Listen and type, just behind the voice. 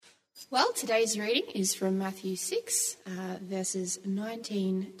Well, today's reading is from Matthew 6, verses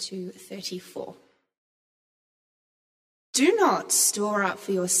 19 to 34. Do not store up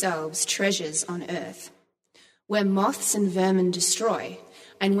for yourselves treasures on earth, where moths and vermin destroy,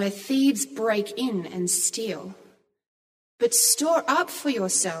 and where thieves break in and steal. But store up for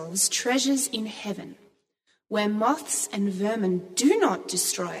yourselves treasures in heaven, where moths and vermin do not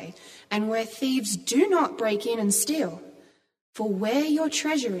destroy, and where thieves do not break in and steal. For where your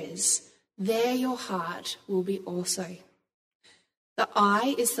treasure is, there your heart will be also. The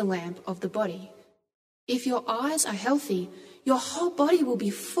eye is the lamp of the body. If your eyes are healthy, your whole body will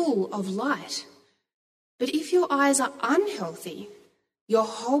be full of light. But if your eyes are unhealthy, your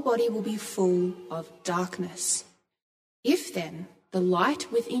whole body will be full of darkness. If then the light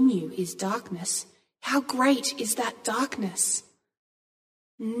within you is darkness, how great is that darkness?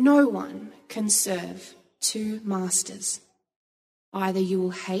 No one can serve two masters. Either you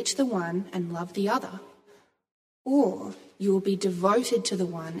will hate the one and love the other, or you will be devoted to the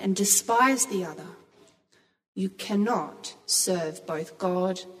one and despise the other. You cannot serve both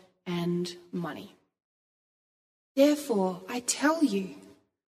God and money. Therefore, I tell you,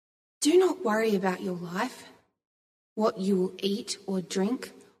 do not worry about your life, what you will eat or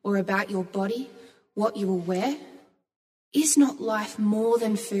drink, or about your body, what you will wear. Is not life more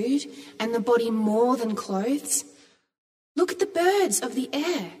than food, and the body more than clothes? Look at the birds of the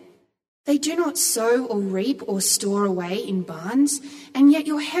air. They do not sow or reap or store away in barns, and yet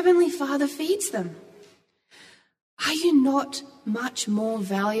your heavenly Father feeds them. Are you not much more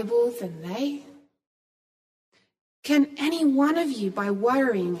valuable than they? Can any one of you, by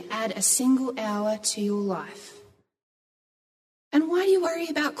worrying, add a single hour to your life? And why do you worry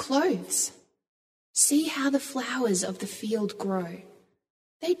about clothes? See how the flowers of the field grow.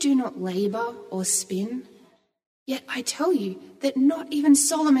 They do not labor or spin. Yet I tell you that not even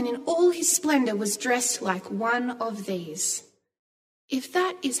Solomon in all his splendor was dressed like one of these. If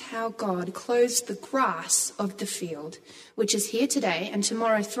that is how God clothes the grass of the field, which is here today and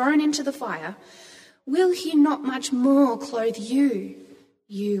tomorrow thrown into the fire, will he not much more clothe you,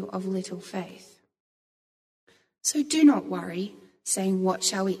 you of little faith? So do not worry, saying, what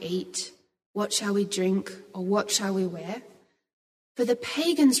shall we eat? What shall we drink? Or what shall we wear? For the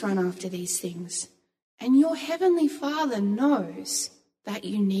pagans run after these things, and your heavenly Father knows that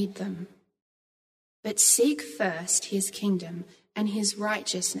you need them. But seek first his kingdom and his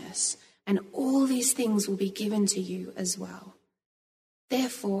righteousness, and all these things will be given to you as well.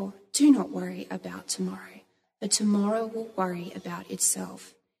 Therefore, do not worry about tomorrow, for tomorrow will worry about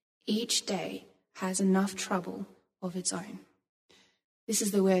itself. Each day has enough trouble of its own. This is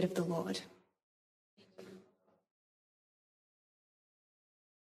the word of the Lord.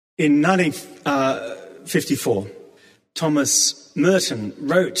 In 1954, Thomas Merton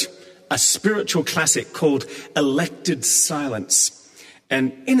wrote a spiritual classic called Elected Silence.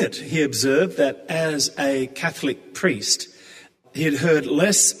 And in it, he observed that as a Catholic priest, he had heard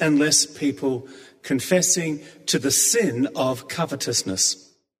less and less people confessing to the sin of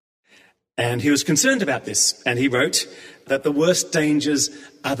covetousness. And he was concerned about this. And he wrote that the worst dangers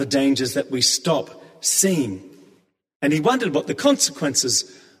are the dangers that we stop seeing. And he wondered what the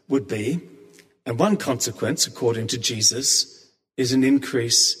consequences would be. And one consequence, according to Jesus, is an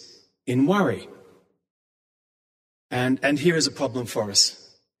increase in worry. And here is a problem for us.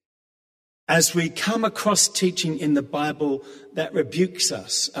 As we come across teaching in the Bible that rebukes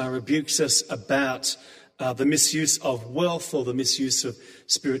us about the misuse of wealth, or the misuse of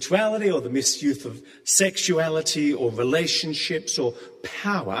spirituality, or the misuse of sexuality, or relationships, or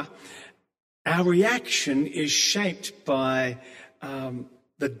power, our reaction is shaped by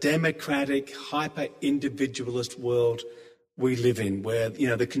the democratic, hyper-individualist world we live in, where,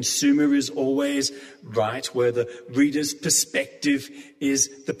 the consumer is always right, where the reader's perspective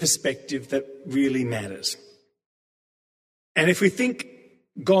is the perspective that really matters. And if we think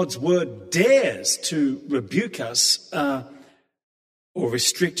God's word dares to rebuke us or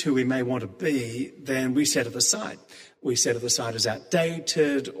restrict who we may want to be, then we set it aside. We set it aside as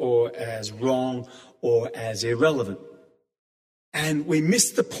outdated, or as wrong, or as irrelevant. And we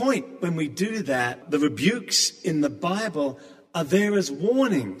miss the point when we do that. The rebukes in the Bible are there as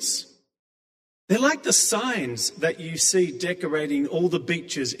warnings. They're like the signs that you see decorating all the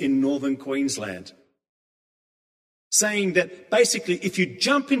beaches in northern Queensland, saying that basically if you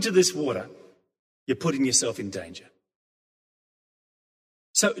jump into this water, you're putting yourself in danger.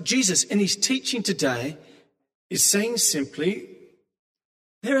 So Jesus, in his teaching today, is saying simply,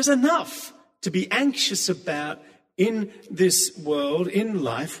 there is enough to be anxious about in this world, in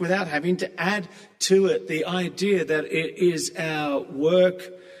life, without having to add to it the idea that it is our work,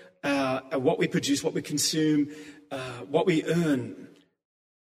 what we produce, what we consume, what we earn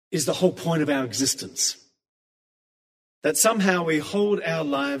is the whole point of our existence. That somehow we hold our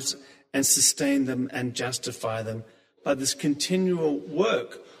lives and sustain them and justify them by this continual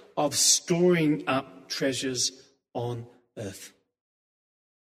work of storing up treasures on earth.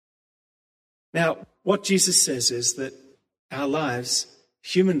 Now, what Jesus says is that our lives,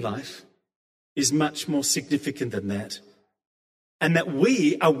 human life, is much more significant than that. And that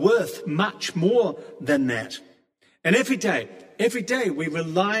we are worth much more than that. And every day we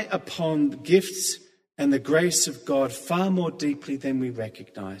rely upon the gifts and the grace of God far more deeply than we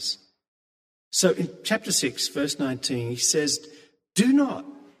recognize. So in chapter 6, verse 19, he says, do not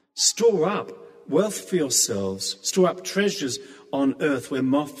store up wealth for yourselves, store up treasures on earth where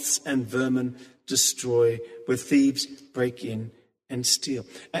moths and vermin destroy, where thieves break in and steal.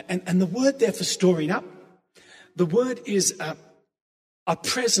 And the word there for storing up, the word is a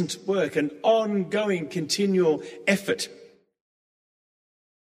present work, an ongoing, continual effort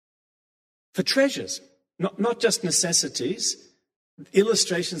for treasures, not just necessities.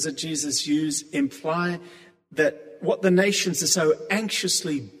 Illustrations that Jesus used imply that what the nations are so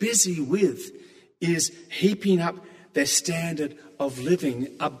anxiously busy with is heaping up their standard of living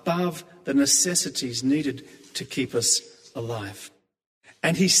above the necessities needed to keep us alive.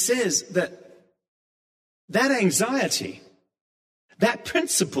 And he says that anxiety, that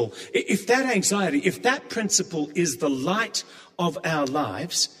principle, if that principle is the light of our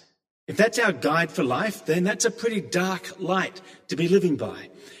lives, if that's our guide for life, then that's a pretty dark light to be living by.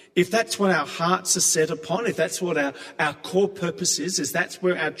 If that's what our hearts are set upon, if that's what our core purpose is that's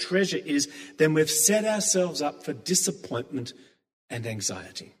where our treasure is, then we've set ourselves up for disappointment and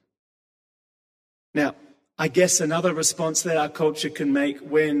anxiety. Now, I guess another response that our culture can make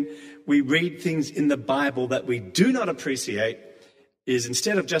when we read things in the Bible that we do not appreciate is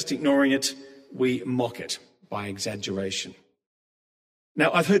instead of just ignoring it, we mock it by exaggeration.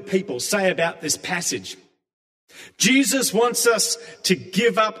 Now, I've heard people say about this passage, Jesus wants us to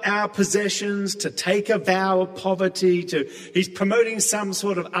give up our possessions, to take a vow of poverty, he's promoting some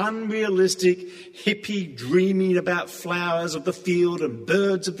sort of unrealistic hippie dreaming about flowers of the field and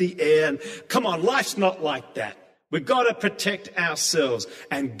birds of the air. And come on, life's not like that. We've got to protect ourselves,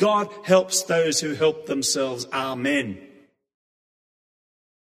 and God helps those who help themselves. Amen.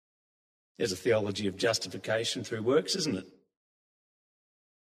 There's a theology of justification through works, isn't it?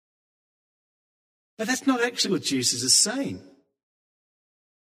 But that's not actually what Jesus is saying.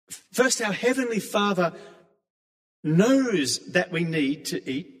 First, our Heavenly Father knows that we need to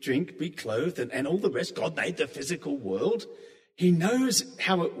eat, drink, be clothed, and all the rest. God made the physical world. He knows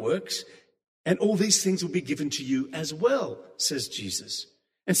how it works, and all these things will be given to you as well, says Jesus.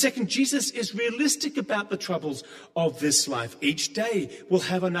 And second, Jesus is realistic about the troubles of this life. Each day will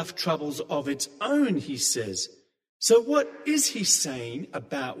have enough troubles of its own, he says. So what is he saying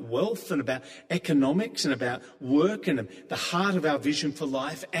about wealth and about economics and about work and the heart of our vision for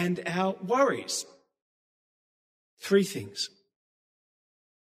life and our worries? 3 things.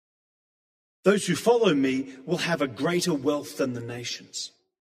 Those who follow me will have a greater wealth than the nations.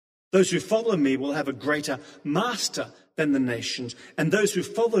 Those who follow me will have a greater master than the nations. And those who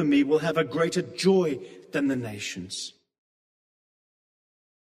follow me will have a greater joy than the nations.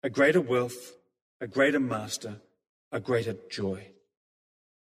 A greater wealth, a greater master, a greater joy.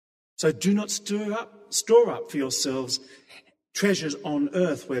 So do not store up for yourselves treasures on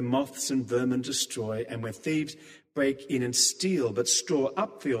earth where moths and vermin destroy and where thieves break in and steal, but store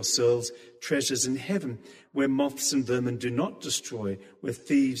up for yourselves treasures in heaven where moths and vermin do not destroy, where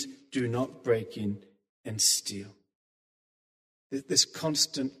thieves do not break in and steal. This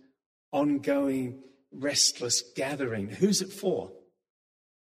constant, ongoing, restless gathering. Who's it for?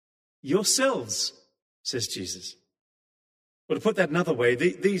 Yourselves, says Jesus. Well, to put that another way,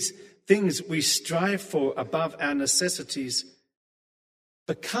 these things we strive for above our necessities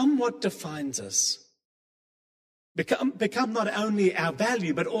become what defines us. Become not only our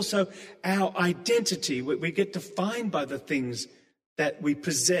value, but also our identity. We get defined by the things that we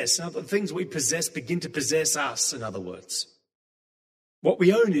possess. Now, the things we possess begin to possess us, in other words. What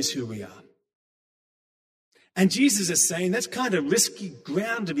we own is who we are. And Jesus is saying that's kind of risky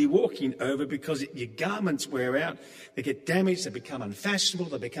ground to be walking over because your garments wear out, they get damaged, they become unfashionable,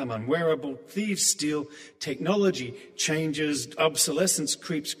 they become unwearable, thieves steal, technology changes, obsolescence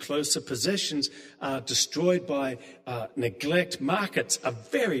creeps closer, possessions are destroyed by neglect. Markets are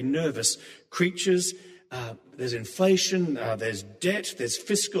very nervous creatures. There's inflation, there's debt, there's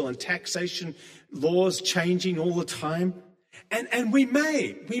fiscal and taxation laws changing all the time. And we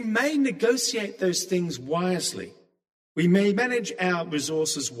may negotiate those things wisely. We may manage our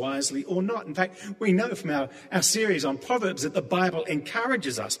resources wisely or not. In fact, we know from our series on Proverbs that the Bible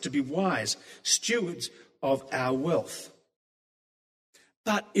encourages us to be wise stewards of our wealth.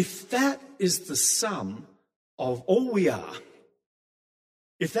 But if that is the sum of all we are,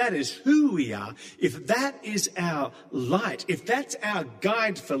 if that is who we are, if that is our light, if that's our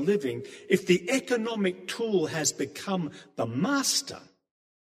guide for living, if the economic tool has become the master,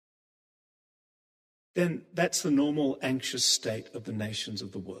 then that's the normal anxious state of the nations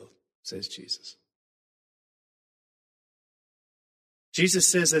of the world, says Jesus. Jesus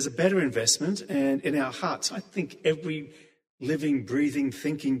says there's a better investment, and in our hearts, I think every living, breathing,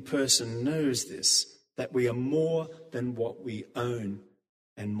 thinking person knows this, that we are more than what we own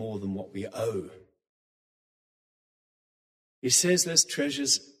and more than what we owe. He says there's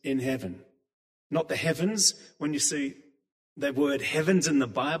treasures in heaven. Not the heavens. When you see the word heavens in the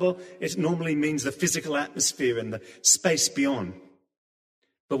Bible, it normally means the physical atmosphere and the space beyond.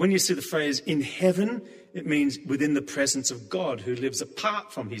 But when you see the phrase in heaven, it means within the presence of God who lives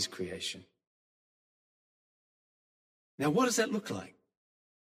apart from his creation. Now, what does that look like?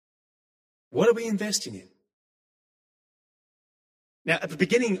 What are we investing in? Now, at the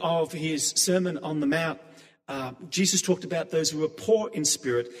beginning of his Sermon on the Mount, Jesus talked about those who are poor in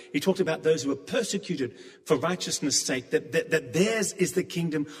spirit. He talked about those who are persecuted for righteousness' sake, that theirs is the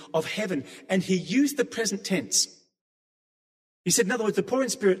kingdom of heaven. And he used the present tense. He said, in other words, the poor in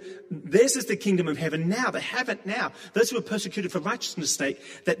spirit, theirs is the kingdom of heaven now. They have it now. Those who are persecuted for righteousness' sake,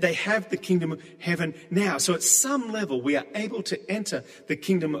 that they have the kingdom of heaven now. So at some level, we are able to enter the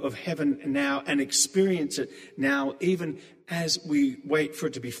kingdom of heaven now and experience it now, even as we wait for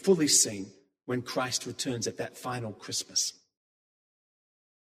it to be fully seen when Christ returns at that final Christmas.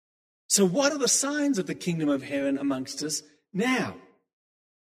 So what are the signs of the kingdom of heaven amongst us now?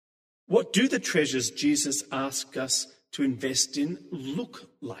 What do the treasures Jesus asks us to invest in look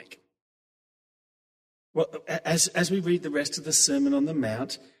like? Well, as we read the rest of the Sermon on the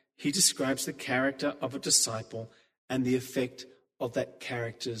Mount, he describes the character of a disciple and the effect of that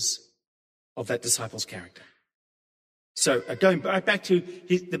disciple's character. So going back to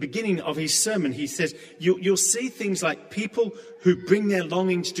the beginning of his sermon, he says, you'll see things like people who bring their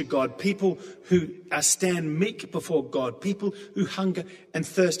longings to God, people who stand meek before God, people who hunger and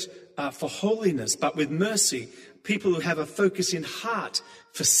thirst for holiness, but with mercy, people who have a focus in heart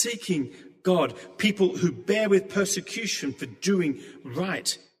for seeking God, people who bear with persecution for doing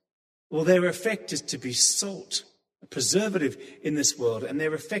right. Well, their effect is to be salt, a preservative in this world, and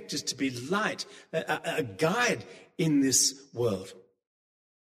their effect is to be light, a guide in this world.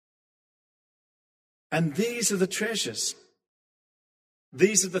 And these are the treasures.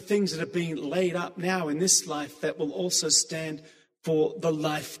 These are the things that are being laid up now in this life that will also stand for the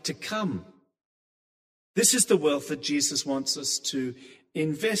life to come. This is the wealth that Jesus wants us to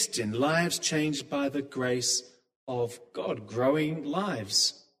invest in, lives changed by the grace of God, growing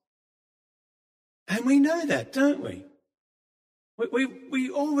lives. And we know that, don't we? We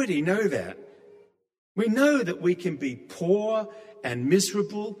already know that. We know that we can be poor and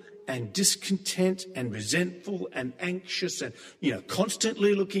miserable and discontent and resentful and anxious and,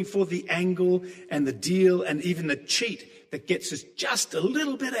 constantly looking for the angle and the deal and even the cheat that gets us just a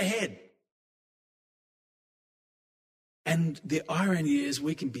little bit ahead. And the irony is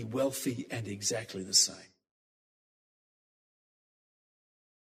we can be wealthy and exactly the same.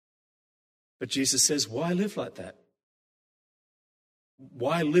 But Jesus says, why live like that?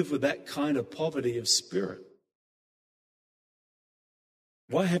 Why live with that kind of poverty of spirit?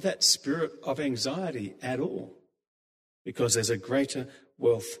 Why have that spirit of anxiety at all? Because there's a greater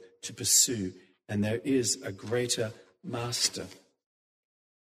wealth to pursue, and there is a greater master.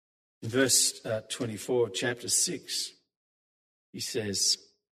 In verse 24 of chapter 6, he says,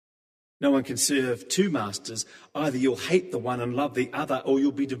 no one can serve two masters. Either you'll hate the one and love the other, or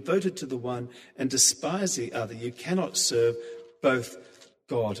you'll be devoted to the one and despise the other. You cannot serve both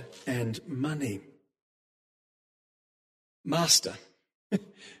God and money. Master,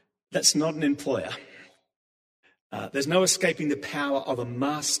 that's not an employer. There's no escaping the power of a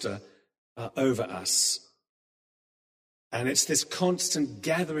master over us. And it's this constant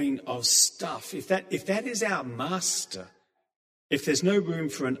gathering of stuff. If that is our master, if there's no room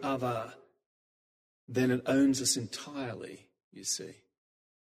for an other, then it owns us entirely, you see.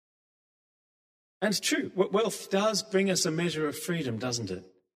 And it's true, wealth does bring us a measure of freedom, doesn't it?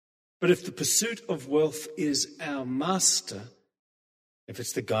 But if the pursuit of wealth is our master, if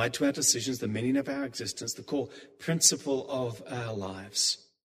it's the guide to our decisions, the meaning of our existence, the core principle of our lives,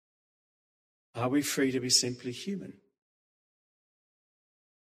 are we free to be simply human?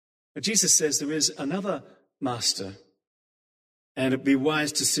 But Jesus says there is another master And it'd be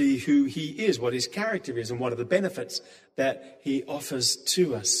wise to see who he is, what his character is, and what are the benefits that he offers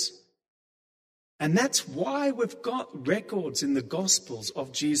to us. And that's why we've got records in the Gospels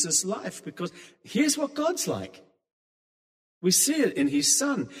of Jesus' life, because here's what God's like. We see it in his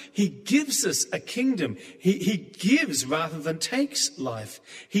Son. He gives us a kingdom. He gives rather than takes life.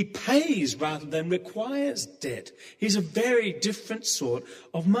 He pays rather than requires debt. He's a very different sort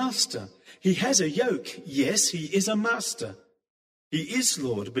of master. He has a yoke. Yes, he is a master. He is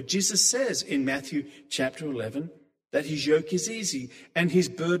Lord. But Jesus says in Matthew chapter 11 that his yoke is easy and his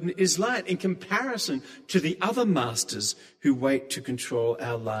burden is light in comparison to the other masters who wait to control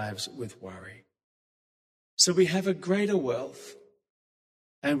our lives with worry. So we have a greater wealth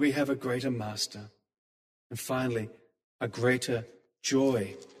and we have a greater master. And finally, a greater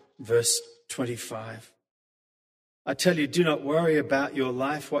joy. Verse 25. I tell you, do not worry about your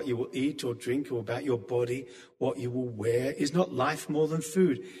life, what you will eat or drink, or about your body, what you will wear. Is not life more than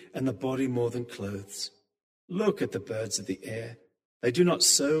food and the body more than clothes? Look at the birds of the air. They do not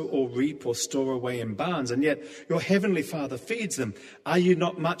sow or reap or store away in barns, and yet your heavenly Father feeds them. Are you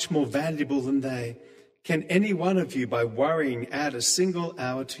not much more valuable than they? Can any one of you, by worrying, add a single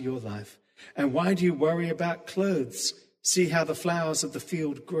hour to your life? And why do you worry about clothes? See how the flowers of the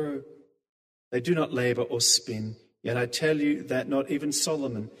field grow. They do not labor or spin. Yet I tell you that not even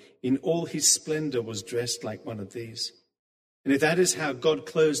Solomon in all his splendor was dressed like one of these. And if that is how God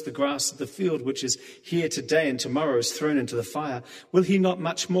clothes the grass of the field, which is here today and tomorrow is thrown into the fire, will he not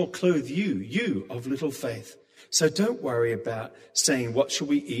much more clothe you, you of little faith? So don't worry about saying, what shall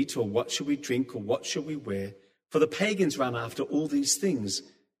we eat, or what shall we drink, or what shall we wear? For the pagans run after all these things,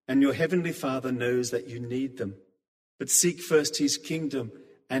 and your heavenly Father knows that you need them. But seek first his kingdom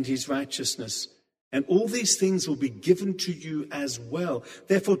and his righteousness, and all these things will be given to you as well.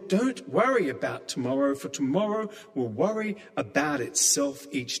 Therefore, don't worry about tomorrow, for tomorrow will worry about itself.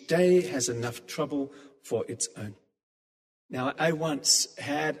 Each day has enough trouble for its own. Now, I once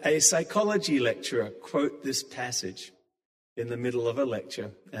had a psychology lecturer quote this passage in the middle of a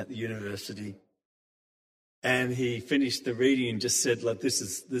lecture at the university. And he finished the reading and just said, look, this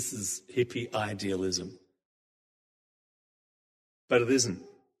is hippie idealism. But it isn't.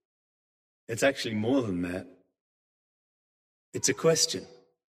 It's actually more than that. It's a question.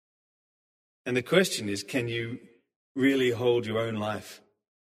 And the question is, can you really hold your own life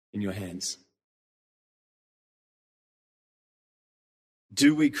in your hands?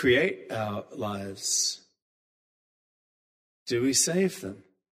 Do we create our lives? Do we save them?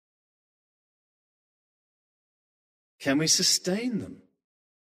 Can we sustain them?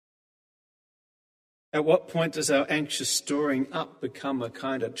 At what point does our anxious storing up become a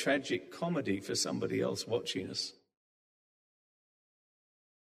kind of tragic comedy for somebody else watching us?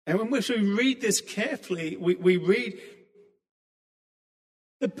 And when we read this carefully, we read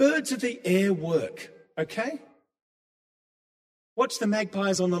the birds of the air work, okay? Watch the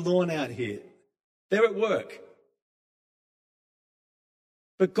magpies on the lawn out here. They're at work.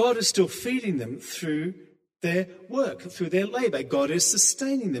 But God is still feeding them through their work, through their labor. God is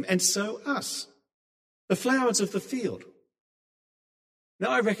sustaining them, and so us. The flowers of the field. Now,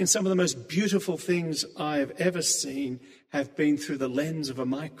 I reckon some of the most beautiful things I have ever seen have been through the lens of a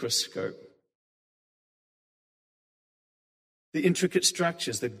microscope. The intricate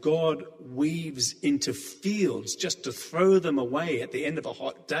structures that God weaves into fields just to throw them away at the end of a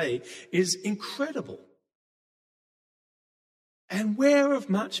hot day is incredible. And we're of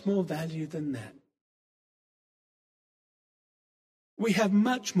much more value than that. We have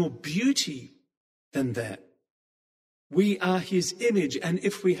much more beauty than that. We are his image, and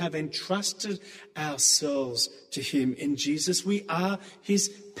if we have entrusted ourselves to him in Jesus, we are his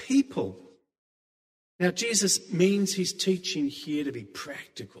people. Now, Jesus means his teaching here to be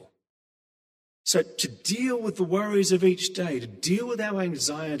practical. So to deal with the worries of each day, to deal with our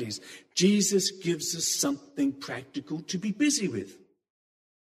anxieties, Jesus gives us something practical to be busy with.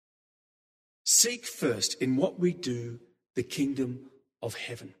 Seek first in what we do the kingdom of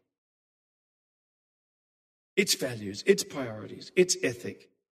heaven. Its values, its priorities, its ethic,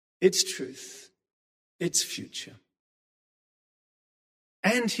 its truth, its future.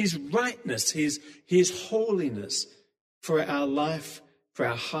 And his rightness, his holiness for our life, for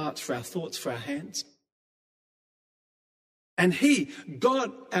our hearts, for our thoughts, for our hands. And he,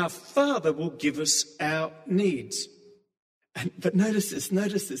 God, our Father, will give us our needs. But notice this,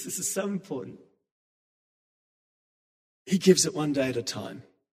 this is so important. He gives it one day at a time.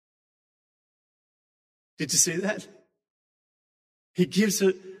 Did you see that? He gives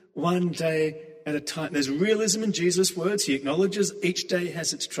it one day at a time. There's realism in Jesus' words. He acknowledges each day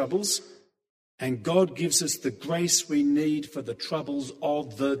has its troubles, And God gives us the grace we need for the troubles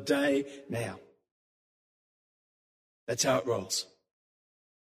of the day now. That's how it rolls.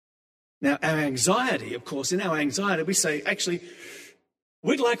 Now, our anxiety, of course, in our anxiety, we say, actually,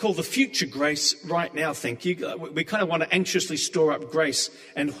 we'd like all the future grace right now, thank you. We kind of want to anxiously store up grace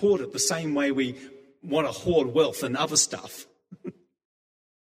and hoard it the same way we want to hoard wealth and other stuff.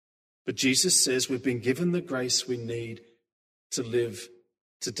 But Jesus says we've been given the grace we need to live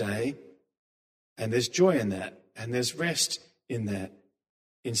today. And there's joy in that. And there's rest in that,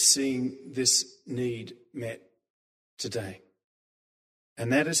 in seeing this need met today.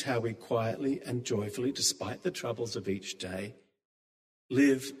 And that is how we quietly and joyfully, despite the troubles of each day,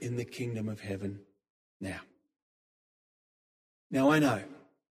 live in the kingdom of heaven now. Now I know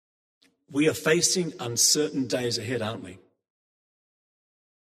we are facing uncertain days ahead, aren't we?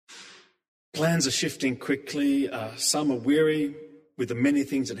 Plans are shifting quickly. Some are weary with the many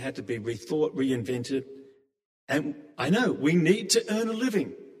things that had to be rethought, reinvented. And I know we need to earn a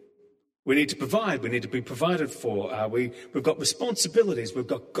living. We need to provide. We need to be provided for. We've got responsibilities. We've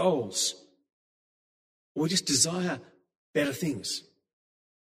got goals. We just desire better things.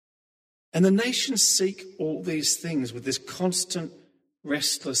 And the nations seek all these things with this constant,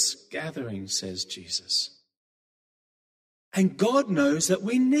 restless gathering, says Jesus. And God knows that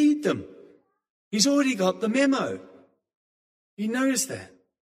we need them. He's already got the memo. He knows that.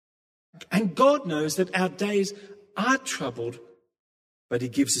 And God knows that our days are troubled, but he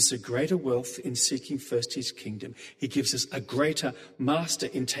gives us a greater wealth in seeking first his kingdom. He gives us a greater master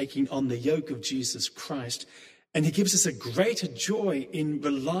in taking on the yoke of Jesus Christ. And he gives us a greater joy in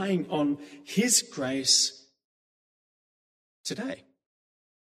relying on his grace today.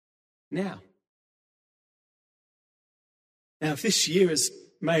 Now, if this year has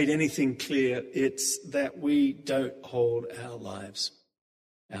made anything clear, it's that we don't hold our lives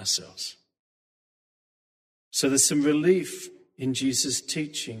ourselves. So there's some relief in Jesus'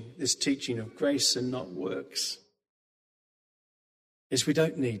 teaching, this teaching of grace and not works, is we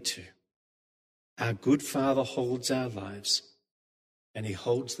don't need to. Our good Father holds our lives, and he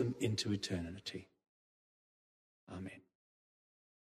holds them into eternity. Amen.